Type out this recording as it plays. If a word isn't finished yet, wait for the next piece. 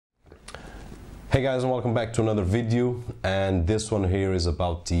Hey guys, and welcome back to another video, and this one here is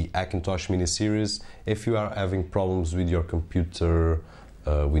about the Hackintosh mini series. If you are having problems with your computer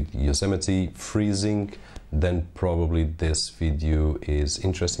with Yosemite freezing, then probably this video is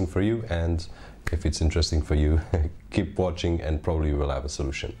interesting for you, and if it's interesting for you, keep watching and probably you will have a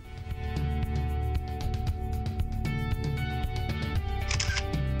solution.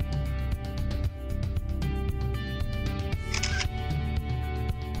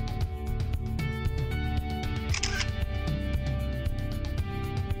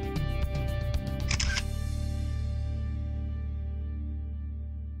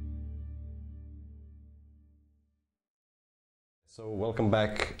 So welcome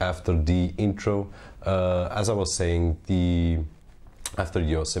back after the intro. As I was saying, after the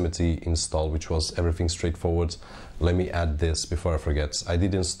Yosemite install, which was everything straightforward, let me add this before I forget. I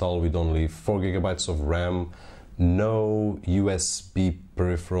did install with only 4 GB of RAM, no USB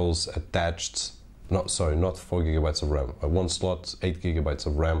peripherals attached. Not 4 GB of RAM, one slot, 8 GB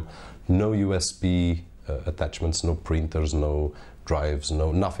of RAM, no USB attachments, no printers, no drives,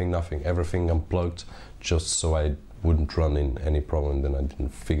 nothing, everything unplugged, just so I wouldn't run in any problem, then I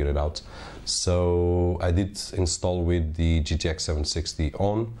didn't figure it out. So I did install with the GTX 760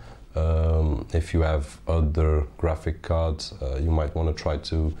 on. If you have other graphic cards, you might want to try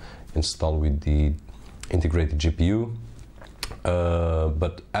to install with the integrated GPU.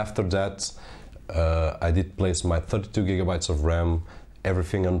 But after that, I did place my 32 GB of RAM,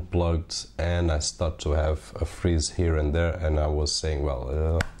 everything unplugged, and I start to have a freeze here and there, and I was saying,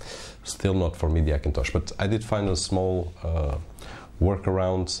 well, still not for me, the Hackintosh, but I did find a small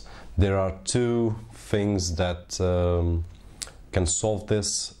workaround. There are two things that can solve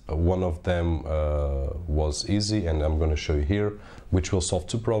this. One of them was easy, and I'm going to show you here, which will solve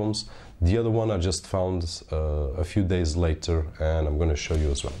two problems. The other one I just found a few days later, and I'm going to show you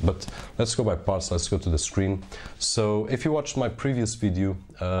as well. But let's go by parts. Let's go to the screen. So if you watched my previous video,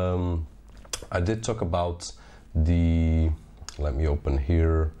 I did talk about the, let me open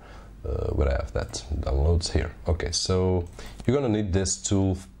here, where I have that downloads here. Okay, so you're going to need this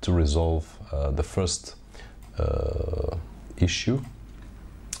tool to resolve the first issue.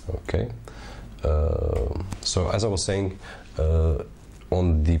 Okay, so as I was saying,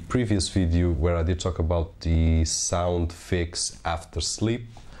 on the previous video where I did talk about the sound fix after sleep,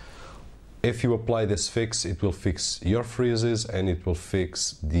 if you apply this fix, it will fix your freezes and it will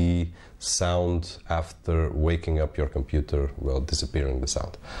fix the sound after waking up your computer, well, disappearing the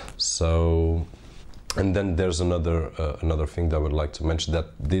sound. So, and then there's another thing that I would like to mention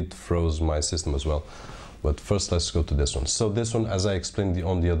that did froze my system as well. But first, let's go to this one. So this one, as I explained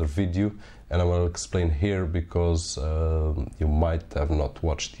on the other video, and I will explain here because you might have not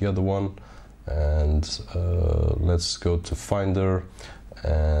watched the other one. And let's go to Finder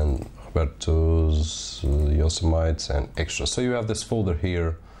and Roberto's Yosemite and extra. So you have this folder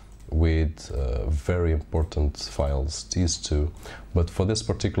here with very important files, these two. But for this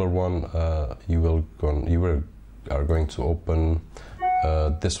particular one, you are going to open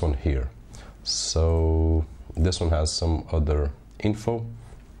this one here. So this one has some other info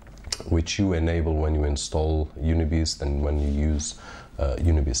which you enable when you install Unibeast and when you use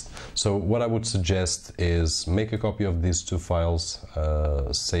Unibeast. So what I would suggest is make a copy of these two files,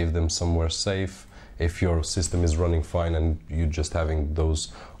 save them somewhere safe. If your system is running fine and you're just having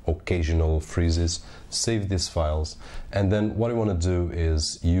those occasional freezes, save these files. And then what you want to do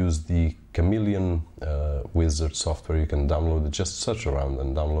is use the Chameleon wizard software. You can download it, just search around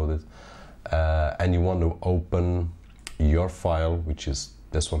and download it. And you want to open your file, which is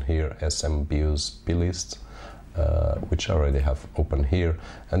this one here, SMBIOS plist, which I already have open here.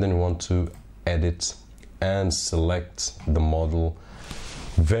 And then you want to edit and select the model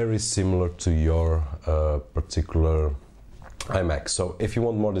very similar to your particular iMac. So if you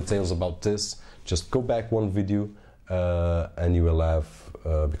want more details about this, just go back one video and you will have,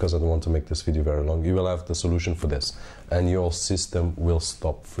 because I don't want to make this video very long, you will have the solution for this and your system will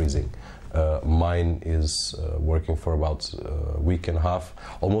stop freezing. Mine is working for about a week and a half,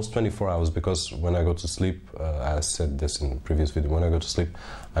 almost 24 hours, because when I go to sleep, I said this in the previous video, when I go to sleep,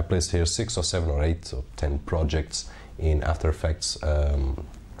 I place here 6 or 7 or 8 or 10 projects in After Effects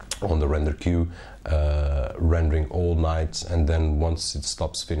on the render queue, rendering all night, and then once it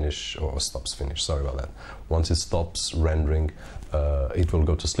stops rendering, it will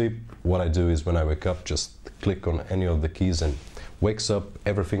go to sleep. What I do is when I wake up, just click on any of the keys and wakes up,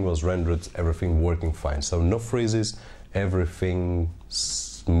 everything was rendered, everything working fine. So no freezes, everything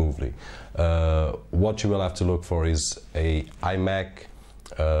smoothly. What you will have to look for is a iMac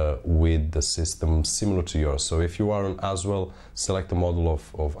with the system similar to yours. So if you are an Aswell, select a model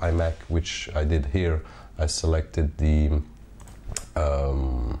of iMac, which I did here. I selected the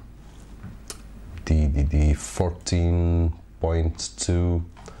 14.2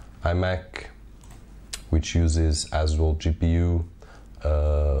 iMac, which uses Aswell GPU,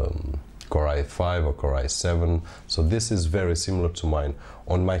 Core i5 or Core i7. So this is very similar to mine.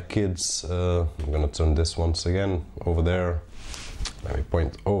 On my kids, I'm gonna turn this once again over there. Let me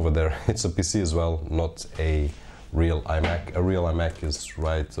point over there. It's a PC as well, not a real iMac. A real iMac is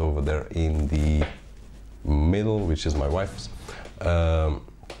right over there in the middle, which is my wife's.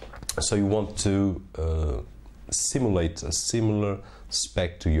 So you want to simulate a similar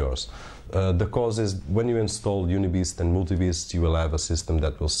spec to yours. The cause is when you install UniBeast and MultiBeast, you will have a system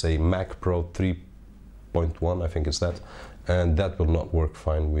that will say Mac Pro 3.1, I think it's that, and that will not work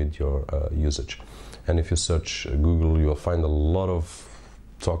fine with your usage. And if you search Google, you'll find a lot of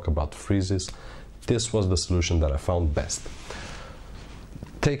talk about freezes. This was the solution that I found best.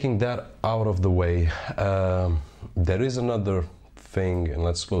 Taking that out of the way, there is another thing, and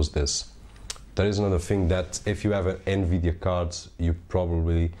let's close this. There is another thing that if you have an NVIDIA card, you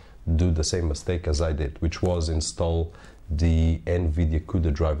probably do the same mistake as I did, which was install the NVIDIA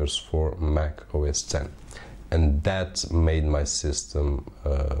CUDA drivers for Mac OS X. And that made my system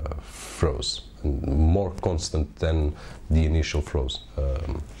froze, and more constant than the initial froze.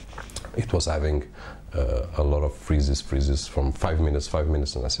 It was having a lot of freezes from 5 minutes,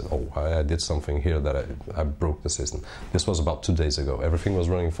 and I said, oh, I did something here that I broke the system. This was about 2 days ago. Everything was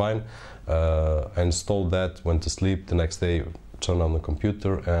running fine. I installed that, went to sleep. The next day, turned on the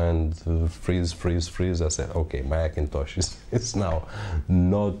computer and freeze. I said, okay, my Hackintosh is now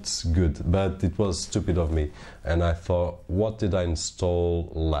not good, but it was stupid of me. And I thought, what did I install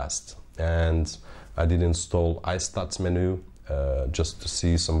last? And I did install iStats menu, just to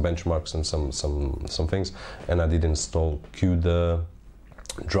see some benchmarks and some things, and I did install CUDA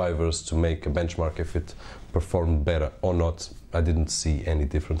drivers to make a benchmark if it performed better or not. I didn't see any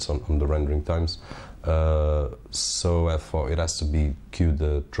difference on the rendering times, so I thought it has to be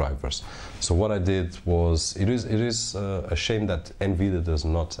CUDA drivers. So what I did was, it is a shame that NVIDIA does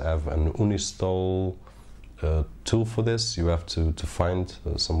not have an uninstall tool for this. You have to find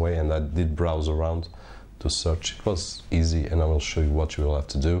some way, and I did browse around to search. It was easy, and I will show you what you will have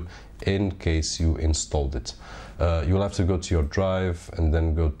to do in case you installed it. You'll have to go to your drive and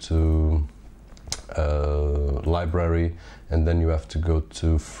then go to library, and then you have to go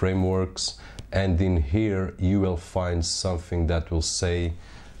to frameworks, and in here you will find something that will say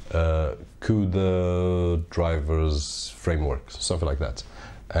CUDA drivers framework, something like that.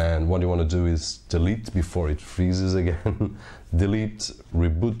 And what you want to do is delete before it freezes again. Delete,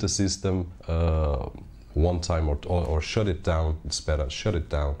 reboot the system one time, or shut it down. It's better, shut it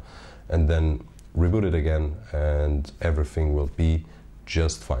down, and then reboot it again, and everything will be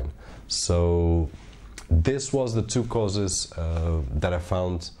just fine. So this was the two causes that I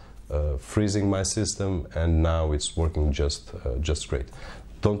found freezing my system, and now it's working just great.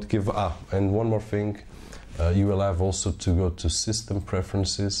 Don't give up. And one more thing, you will have also to go to system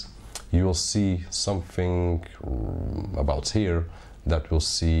preferences. You will see something about here that will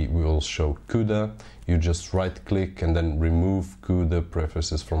show CUDA. You just right click and then remove CUDA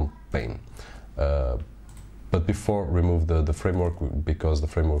preferences from pane. But before, remove the framework, because the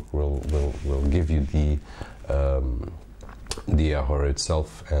framework will give you the error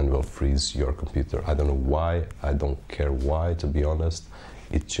itself and will freeze your computer. I don't know why, I don't care why, to be honest,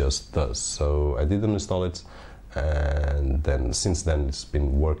 it just does. So I didn't install it, and then since then it's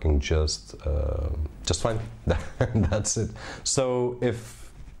been working just fine. That's it. So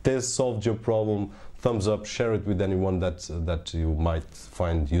if this solved your problem, thumbs up, share it with anyone that you might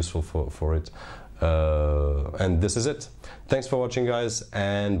find useful for it. And this is it. Thanks for watching, guys,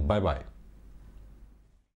 and bye bye.